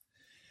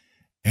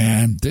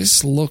 And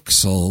this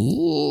looks a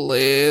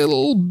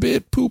little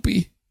bit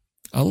poopy.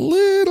 A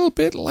little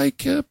bit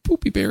like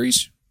poopy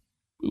berries.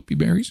 Poopy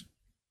berries.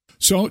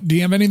 So, do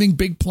you have anything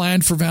big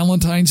planned for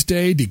Valentine's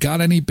Day? Do you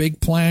got any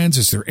big plans?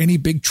 Is there any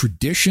big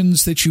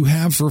traditions that you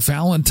have for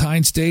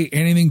Valentine's Day?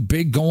 Anything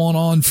big going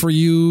on for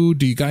you?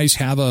 Do you guys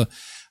have a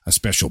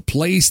special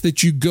place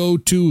that you go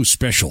to? A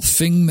special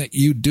thing that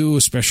you do?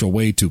 A special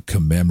way to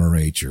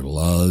commemorate your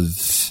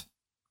love?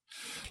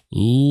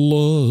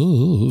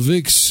 Love,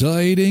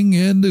 exciting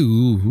and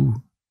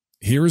new.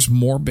 Here's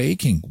more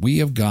baking. We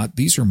have got,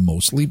 these are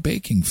mostly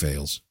baking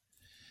fails.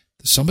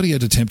 Somebody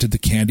had attempted the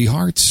candy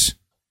hearts.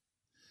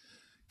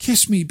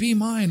 Kiss me, be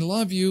mine,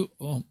 love you.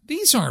 Oh,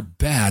 these aren't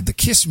bad. The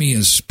kiss me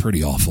is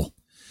pretty awful.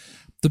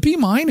 The be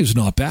mine is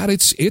not bad.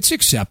 It's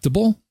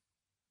acceptable.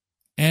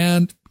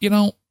 And,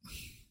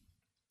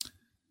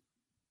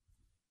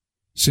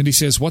 Cindy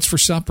says, what's for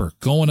supper?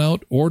 Going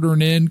out,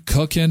 ordering in,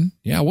 cooking.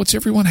 Yeah, what's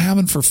everyone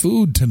having for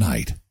food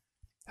tonight?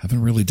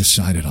 Haven't really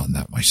decided on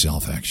that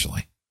myself,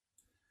 actually.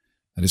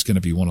 That is going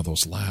to be one of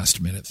those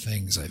last-minute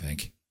things, I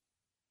think.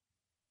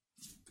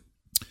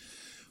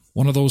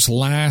 One of those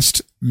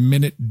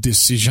last-minute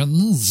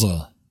decisions.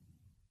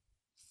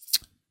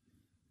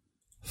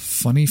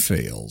 Funny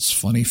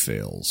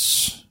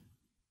fails.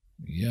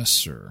 Yes,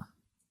 sir.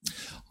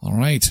 All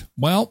right.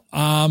 Well,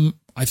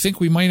 I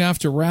think we might have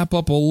to wrap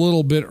up a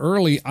little bit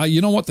early.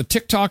 You know what? The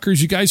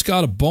TikTokers, you guys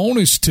got a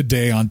bonus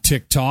today on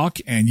TikTok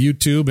and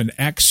YouTube and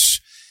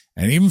X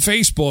and even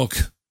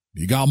Facebook.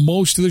 You got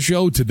most of the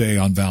show today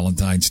on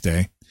Valentine's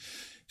Day.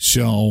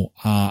 So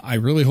I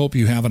really hope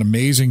you have an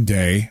amazing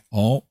day.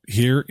 Oh,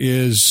 here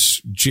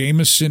is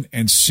Jameson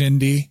and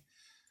Cindy.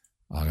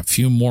 A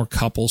few more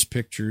couples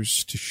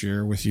pictures to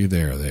share with you.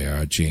 There they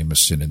are,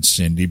 Jameson and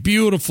Cindy.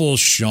 Beautiful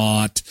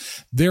shot.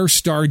 They're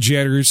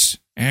Starjetters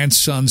and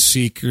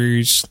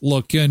Sunseekers.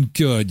 Looking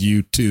good,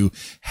 you two.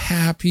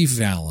 Happy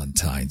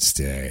Valentine's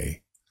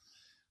Day.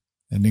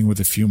 Ending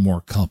with a few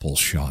more couple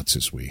shots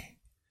as we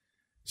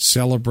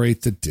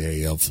celebrate the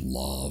day of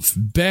love.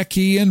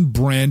 Becky and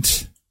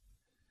Brent.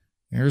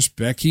 There's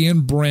Becky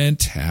and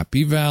Brent.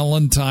 Happy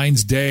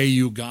Valentine's Day,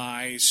 you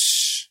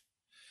guys.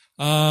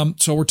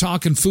 So we're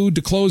talking food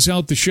to close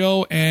out the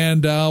show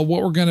and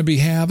what we're going to be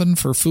having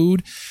for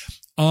food.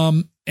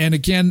 And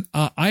again,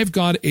 I've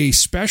got a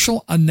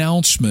special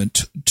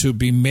announcement to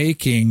be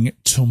making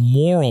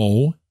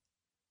tomorrow.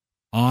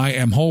 I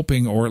am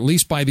hoping, or at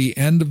least by the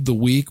end of the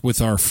week,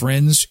 with our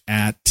friends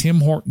at Tim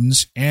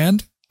Hortons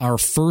and our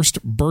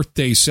first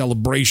birthday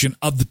celebration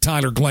of the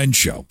Tyler Glenn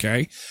Show,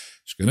 okay?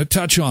 Just going to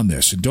touch on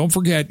this. And don't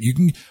forget,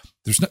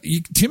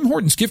 Tim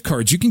Hortons gift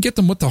cards, you can get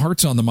them with the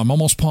hearts on them. I'm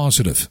almost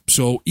positive.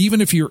 So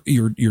even if you're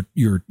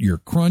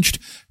crunched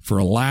for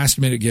a last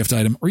minute gift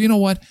item, or you know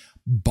what?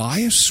 Buy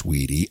a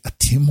sweetie a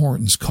Tim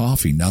Hortons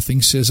coffee.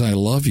 Nothing says I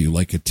love you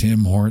like a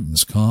Tim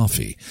Hortons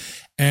coffee.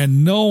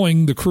 And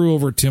knowing the crew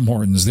over at Tim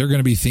Hortons, they're going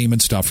to be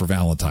theming stuff for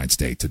Valentine's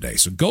Day today.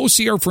 So go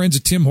see our friends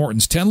at Tim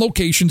Hortons. 10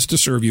 locations to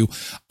serve you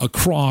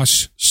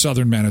across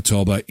southern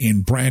Manitoba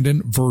in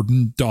Brandon,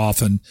 Virden,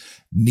 Dauphin,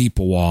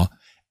 Neepawa,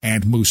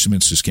 and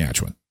Moosomin,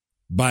 Saskatchewan.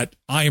 But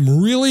I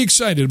am really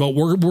excited about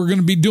what we're going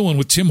to be doing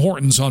with Tim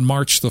Hortons on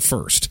March the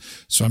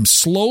 1st. So I'm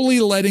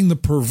slowly letting the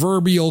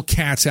proverbial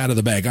cats out of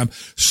the bag. I'm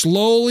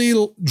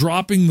slowly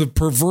dropping the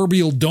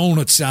proverbial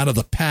donuts out of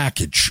the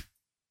package.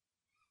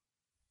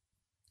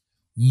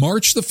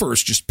 March the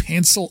 1st, just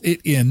pencil it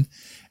in,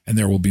 and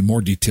there will be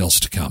more details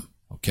to come,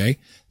 okay?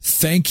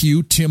 Thank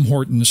you, Tim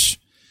Hortons.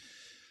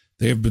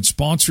 They have been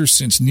sponsors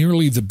since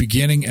nearly the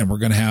beginning, and we're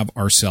going to have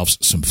ourselves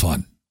some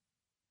fun.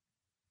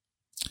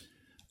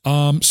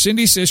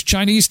 Cindy says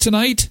Chinese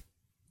tonight.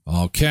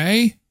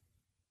 Okay.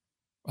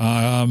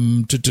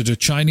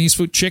 Chinese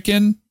food,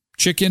 chicken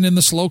in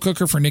the slow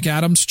cooker for Nick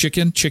Adams.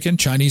 Chicken,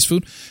 Chinese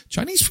food.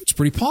 Chinese food's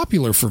pretty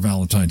popular for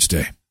Valentine's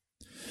Day.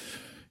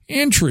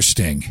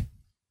 Interesting.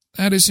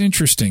 That is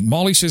interesting.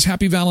 Molly says,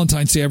 happy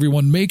Valentine's Day,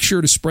 everyone. Make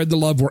sure to spread the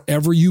love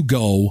wherever you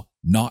go,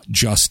 not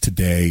just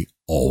today,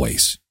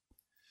 always.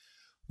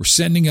 We're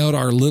sending out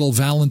our little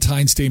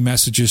Valentine's Day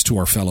messages to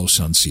our fellow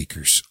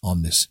Sunseekers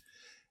on this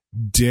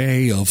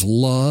day of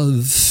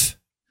love.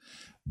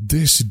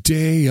 This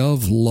day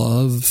of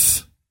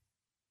love.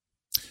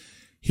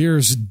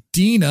 Here's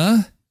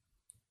Dina,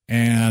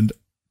 and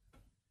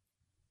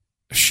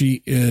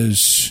she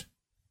is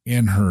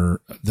in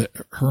her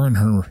and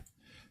her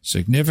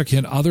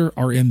significant other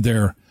are in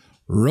their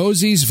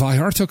Rosie's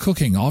Vallarta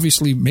cooking,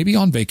 obviously maybe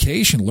on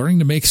vacation, learning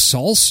to make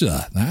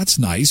salsa. That's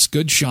nice.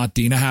 Good shot,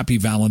 Dina. Happy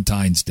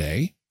Valentine's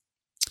Day.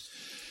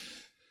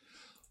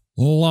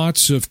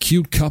 Lots of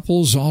cute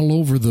couples all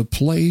over the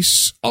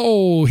place.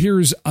 Oh,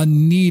 here's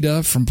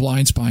Anita from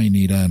Blind Spy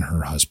Anita and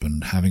her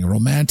husband having a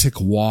romantic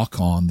walk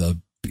on the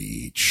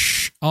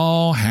beach.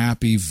 Oh,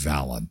 happy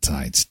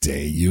Valentine's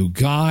Day, you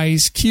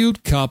guys.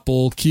 Cute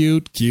couple.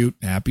 Cute.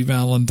 Happy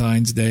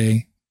Valentine's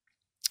Day.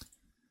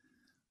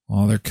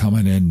 Oh, they're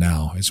coming in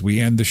now. As we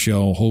end the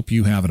show, hope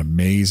you have an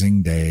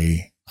amazing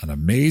day, an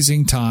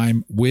amazing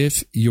time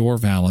with your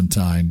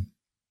Valentine.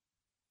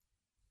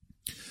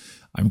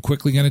 I'm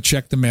quickly going to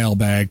check the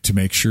mailbag to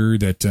make sure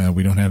that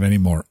we don't have any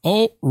more.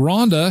 Oh,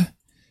 Rhonda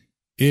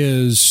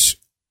is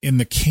in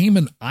the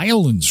Cayman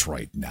Islands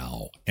right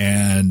now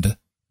and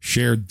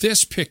shared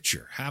this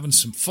picture, having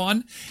some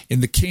fun in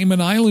the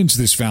Cayman Islands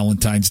this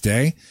Valentine's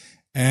Day.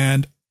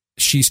 And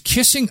she's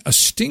kissing a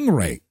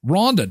stingray.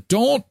 Rhonda,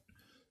 don't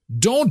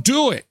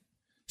do it.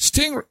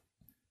 Stingray.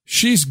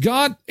 She's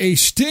got a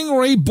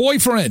stingray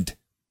boyfriend.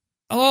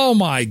 Oh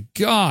my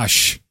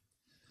gosh.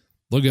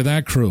 Look at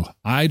that crew.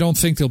 I don't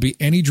think there'll be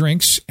any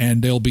drinks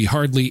and there'll be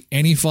hardly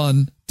any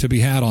fun to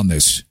be had on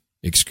this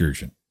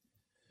excursion.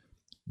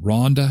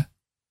 Rhonda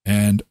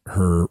and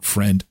her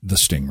friend, the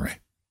stingray.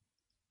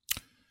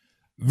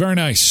 Very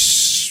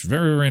nice.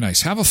 Very, very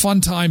nice. Have a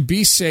fun time.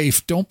 Be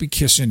safe. Don't be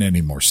kissing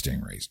any more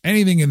stingrays.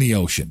 Anything in the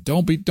ocean.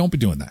 Don't be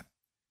doing that.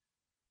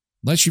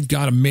 Unless you've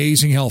got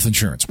amazing health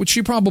insurance, which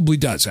she probably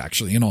does,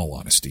 actually, in all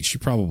honesty. She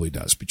probably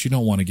does. But you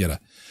don't want to get a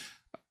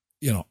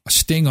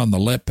sting on the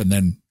lip and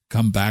then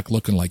come back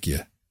looking like you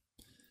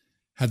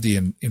had the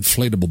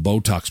inflatable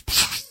Botox.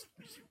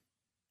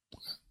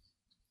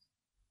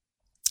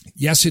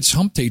 Yes, it's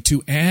Hump Day,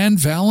 too, and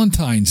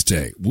Valentine's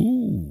Day.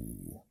 Woo.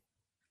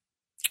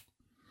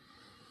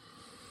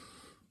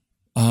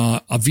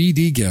 A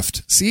VD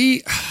gift.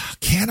 See,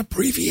 can't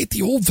abbreviate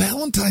the old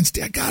Valentine's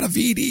Day. I got a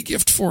VD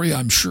gift for you.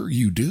 I'm sure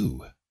you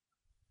do.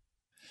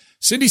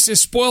 Cindy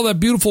says, spoil that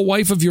beautiful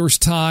wife of yours,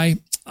 Ty.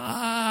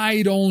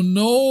 I don't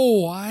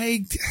know.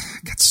 I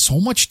got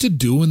so much to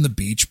do in the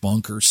beach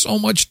bunker. So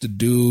much to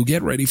do.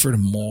 Get ready for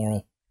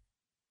tomorrow.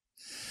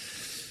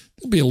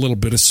 There'll be a little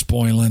bit of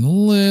spoiling. A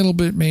little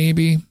bit,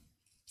 maybe.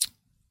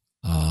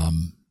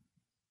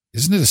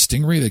 Isn't it a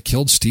stingray that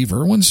killed Steve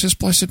Irwin, says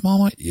Blessed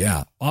Mama?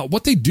 Yeah.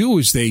 What they do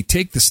is they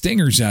take the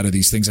stingers out of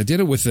these things. I did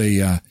it with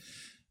a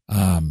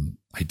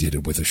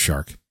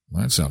shark.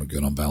 Well, that sounded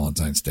good on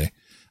Valentine's Day.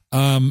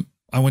 I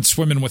went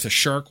swimming with a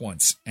shark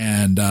once,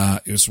 and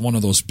it was one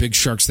of those big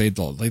sharks. They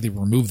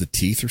remove the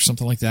teeth or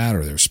something like that,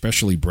 or they're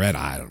specially bred.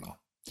 I don't know.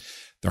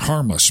 They're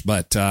harmless,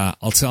 but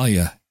I'll tell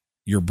you,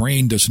 your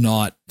brain does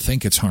not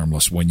think it's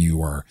harmless when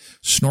you are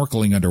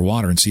snorkeling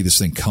underwater and see this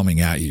thing coming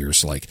at you. You're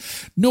just like,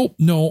 nope,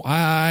 no,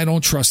 I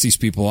don't trust these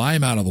people.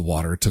 I'm out of the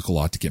water. It took a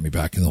lot to get me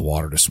back in the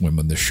water to swim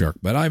with this shark,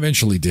 but I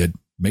eventually did.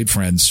 Made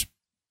friends.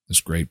 It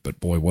was great, but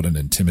boy, what an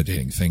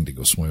intimidating thing to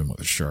go swimming with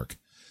a shark.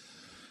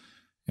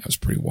 It was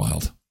pretty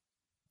wild.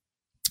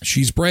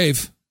 She's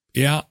brave.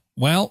 Yeah,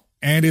 well,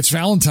 and it's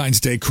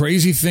Valentine's Day.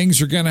 Crazy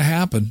things are going to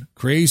happen.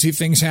 Crazy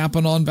things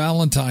happen on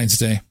Valentine's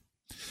Day.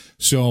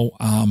 So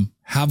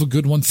have a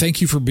good one. Thank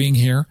you for being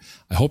here.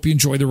 I hope you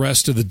enjoy the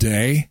rest of the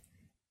day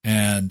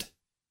and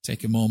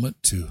take a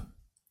moment to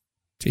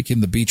take in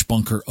the beach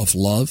bunker of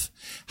love.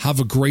 Have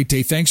a great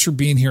day. Thanks for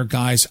being here,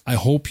 guys. I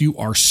hope you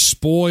are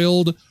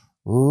spoiled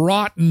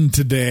rotten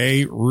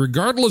today,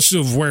 regardless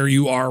of where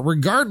you are,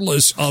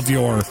 regardless of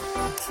your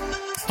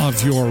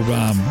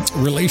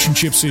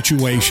relationship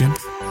situation.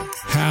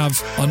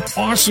 Have an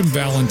awesome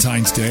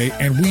Valentine's Day,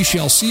 and we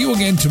shall see you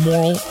again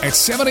tomorrow at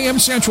 7 a.m.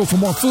 Central for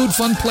more food,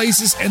 fun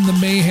places, and the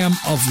mayhem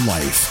of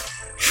life.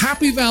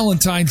 Happy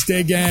Valentine's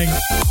Day, gang.